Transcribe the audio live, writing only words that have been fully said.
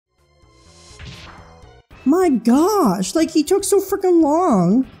My gosh, like he took so freaking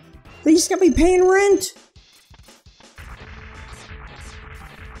long. They just got me paying rent.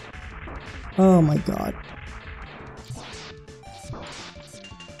 Oh my god.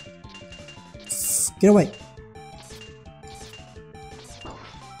 Get away.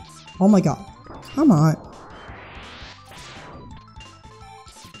 Oh my god. Come on.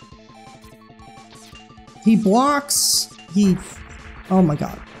 He blocks. Oh my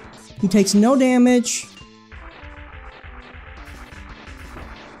god. He takes no damage.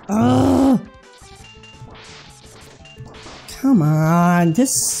 Ugh. Come on.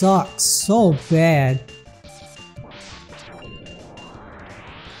 This sucks so bad.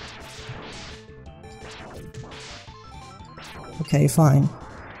 Okay, fine.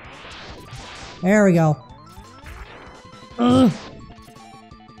 There we go. Ugh.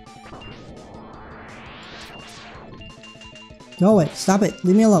 Go away. Stop it.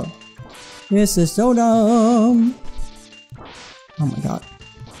 Leave me alone. This is so dumb. Oh my god.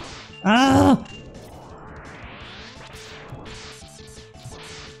 Ah!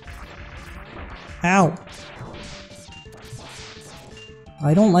 Ow.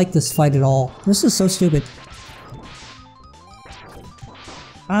 I don't like this fight at all. This is so stupid.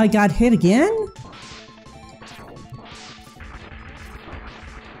 I got hit again?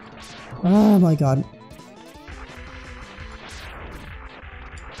 Oh my god.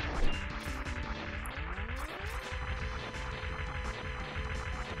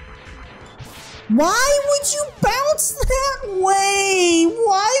 Why would you bounce that way?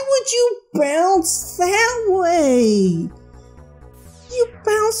 Why would you bounce that way? You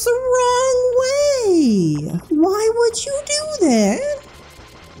bounced the wrong way. Why would you do that?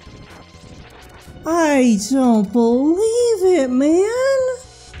 I don't believe it, man.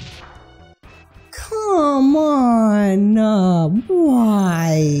 Come on,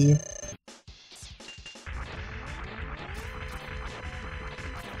 why?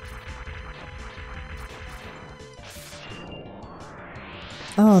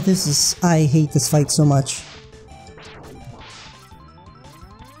 Oh, this is... I hate this fight so much.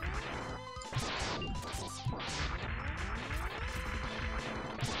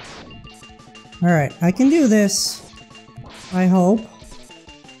 Alright, I can do this. I hope.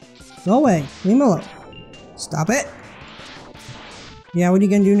 Go away. Leave me alone. Stop it. Yeah, what are you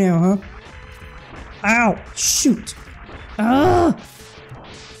gonna do now, huh? Ow! Shoot! Ah!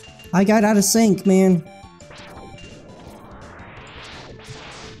 I got out of sync, man.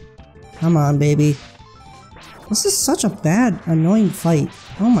 Come on, baby. This is such a bad, annoying fight.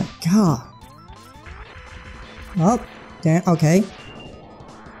 Oh my god. Oh, damn, okay.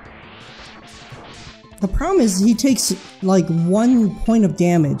 The problem is he takes like 1 point of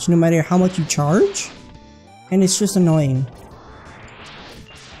damage no matter how much you charge. And it's just annoying.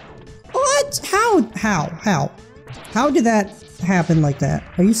 What? How? How did that happen like that?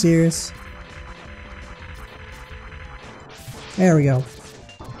 Are you serious? There we go.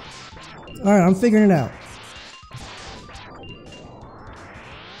 Alright, I'm figuring it out.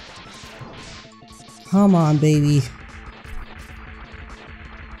 Come on, baby.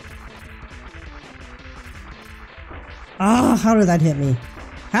 Ah, how did that hit me?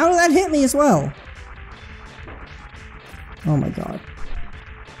 How did that hit me as well? Oh my god.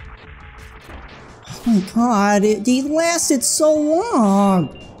 Oh my god, it lasted so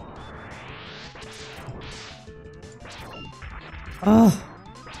long! Ugh.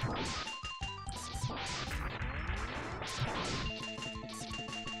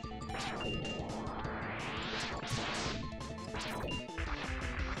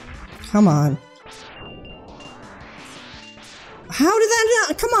 Come on. How did that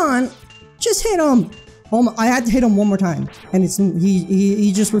not? Come on! Just hit him! Oh my, I had to hit him one more time. And it's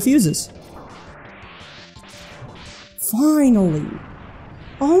he just refuses. Finally!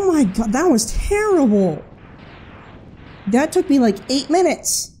 Oh my god, that was terrible! That took me like 8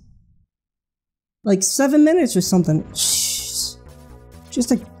 minutes! Like 7 minutes or something. Jeez.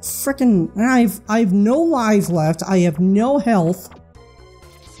 Just a frickin'... I've no lives left, I have no health.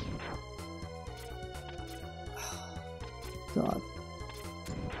 God.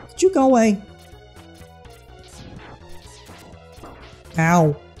 Could you go away?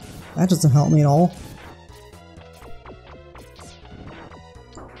 Ow. That doesn't help me at all.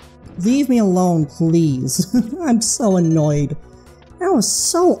 Leave me alone, please. I'm so annoyed. That was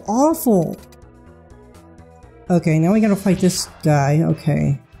so awful. Okay, now we gotta fight this guy.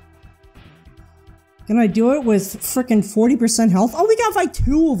 Okay. Can I do it with frickin' 40% health? Oh, we gotta fight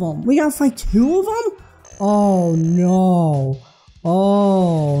 2 of them. We gotta fight 2 of them? Oh no.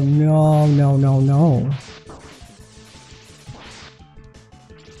 Oh no, no, no, no.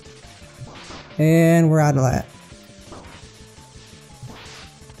 And we're out of that.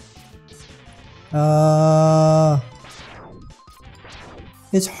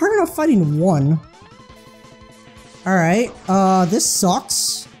 It's hard enough fighting one. Alright, this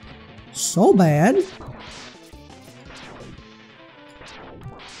sucks. So bad.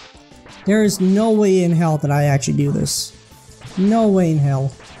 There is no way in hell that I actually do this. No way in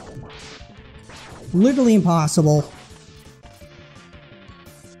hell. Literally impossible.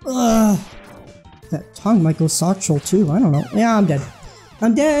 Ugh. That tongue might go satchel too, I don't know. Yeah, I'm dead.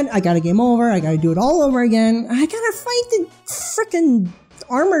 I'm dead, I gotta game over, I gotta do it all over again. I gotta fight the frickin'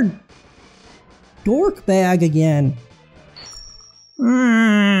 armored dork bag again.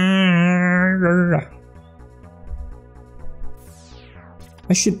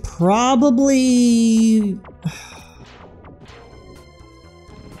 I should probably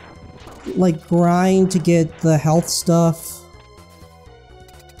like grind to get the health stuff.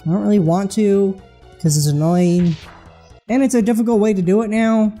 I don't really want to because it's annoying and it's a difficult way to do it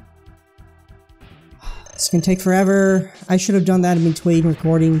now. This can take forever. I should have done that in between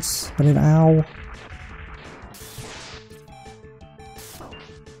recordings, but ow.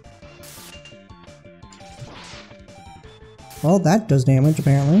 Well, that does damage,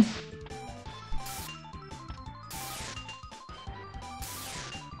 apparently.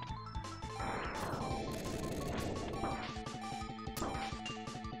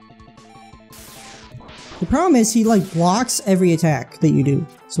 The problem is he, like, blocks every attack that you do,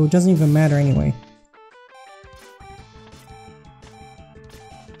 so it doesn't even matter anyway.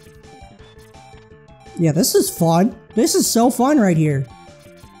 Yeah, this is fun. This is so fun right here.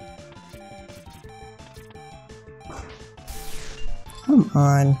 Come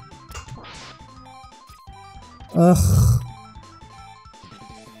on. Ugh.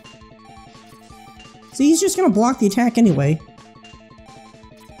 See, he's just gonna block the attack anyway.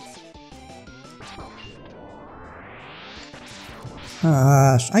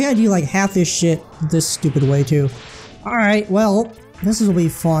 Gosh, I gotta do like half this shit this stupid way too. Alright, well, this will be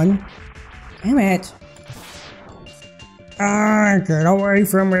fun. Damn it. Ah, get away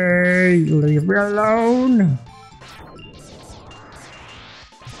from me! Leave me alone!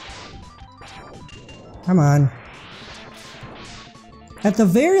 Come on. At the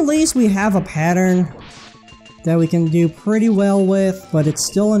very least, we have a pattern that we can do pretty well with, but it's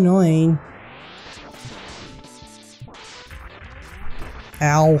still annoying.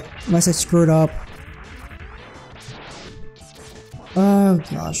 Ow. Unless I screwed up. Oh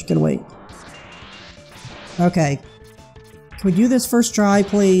gosh, get away. Okay. Can we do this first try,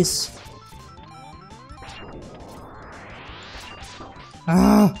 please?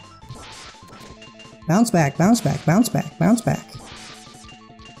 Ah! Bounce back, bounce back, bounce back, bounce back.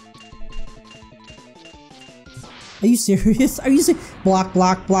 Are you serious? Are you serious? Block,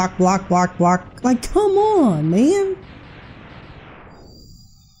 block, block, block, block, block. Like, come on, man.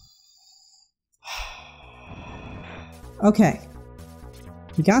 Okay.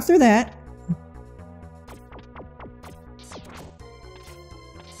 We got through that.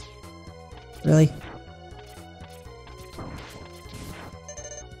 Really?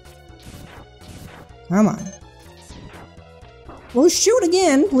 Come on. Well, shoot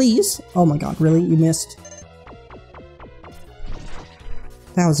again, please. Oh my god, really? You missed?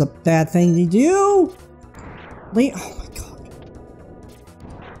 That was a bad thing to do. Wait, oh my god.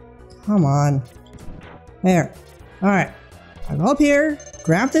 Come on. There. Alright. I'll go up here,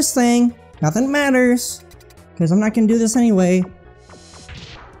 grab this thing. Nothing matters. Because I'm not going to do this anyway.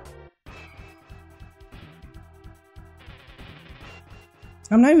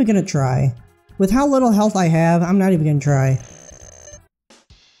 I'm not even going to try. With how little health I have, I'm not even going to try.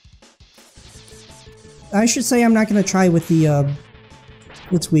 I should say I'm not going to try with the,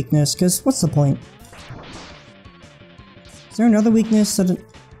 its weakness, because what's the point? Is there another weakness that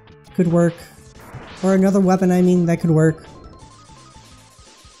could work? Or another weapon, I mean, that could work?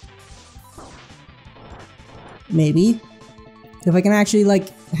 Maybe. If I can actually, like,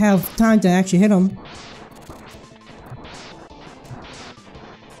 have time to actually hit him.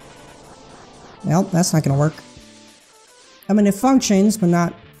 Well, that's not gonna work. I mean, it functions, but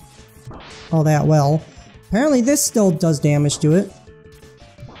not all that well. Apparently this still does damage to it.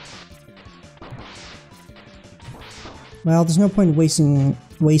 Well, there's no point in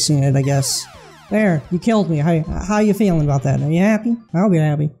wasting it, I guess. There, you killed me. How you feeling about that? Are you happy? I'll be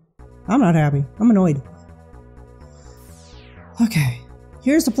happy. I'm not happy. I'm annoyed. Okay,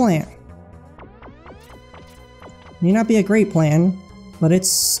 here's the plan. May not be a great plan, but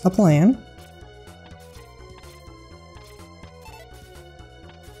it's a plan.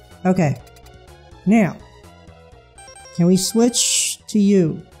 Okay, now, can we switch to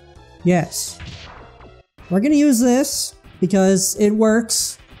you? Yes. We're gonna use this because it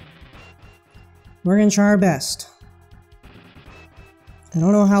works. We're gonna try our best. I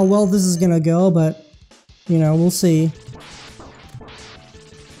don't know how well this is gonna go, but, you know, we'll see.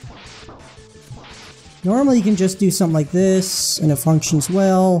 Normally you can just do something like this, and it functions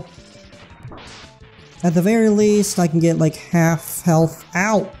well. At the very least, I can get like half health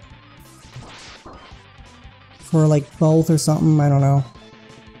out. For like both or something, I don't know.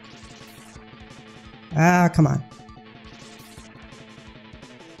 Ah, come on.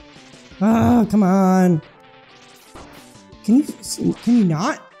 Ah, come on. Can you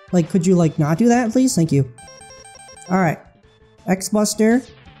not? Like, could you like not do that, please? Thank you. Alright. X-Buster.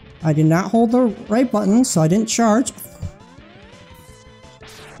 I did not hold the right button, so I didn't charge.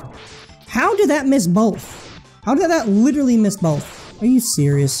 How did that miss both? How did that literally miss both? Are you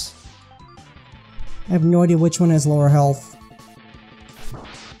serious? I have no idea which one has lower health.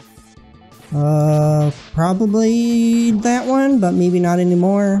 Probably that one, but maybe not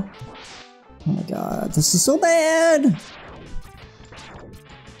anymore. Oh my god, this is so bad!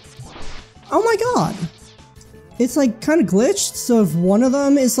 Oh my god! It's like kind of glitched, so if one of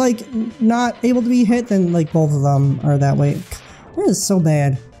them is like not able to be hit, then like both of them are that way. That is so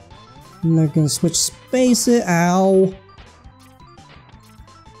bad. And they're gonna switch spaces. Ow.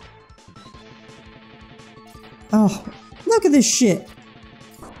 Oh, look at this shit.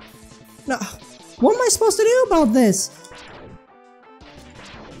 No, what am I supposed to do about this?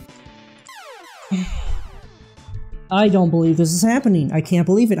 I don't believe this is happening. I can't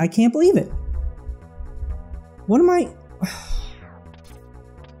believe it. I can't believe it. What am I?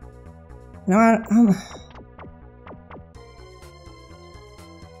 No,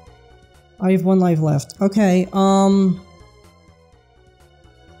 I have one life left. Okay,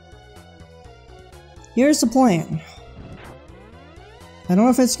 here's the plan. I don't know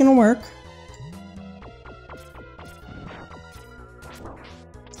if it's gonna work.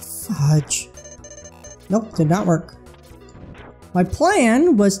 Fudge. Nope, did not work. My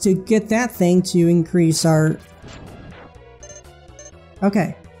plan was to get that thing to increase our...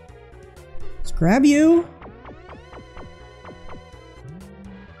 Okay. Let's grab you.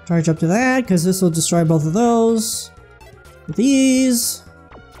 Charge up to that, because this will destroy both of those. With ease.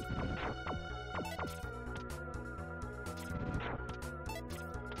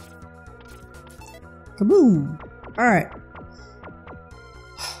 Kaboom! Alright.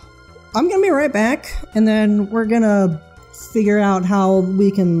 I'm gonna be right back, and then we're gonna figure out how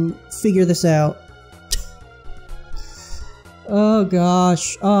we can figure this out. Oh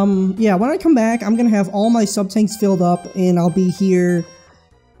gosh. Yeah, when I come back, I'm gonna have all my sub-tanks filled up, and I'll be here,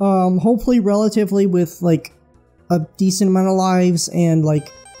 hopefully relatively with, like, a decent amount of lives, and,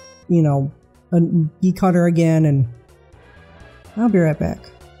 like, you know, a bee cutter again, and I'll be right back.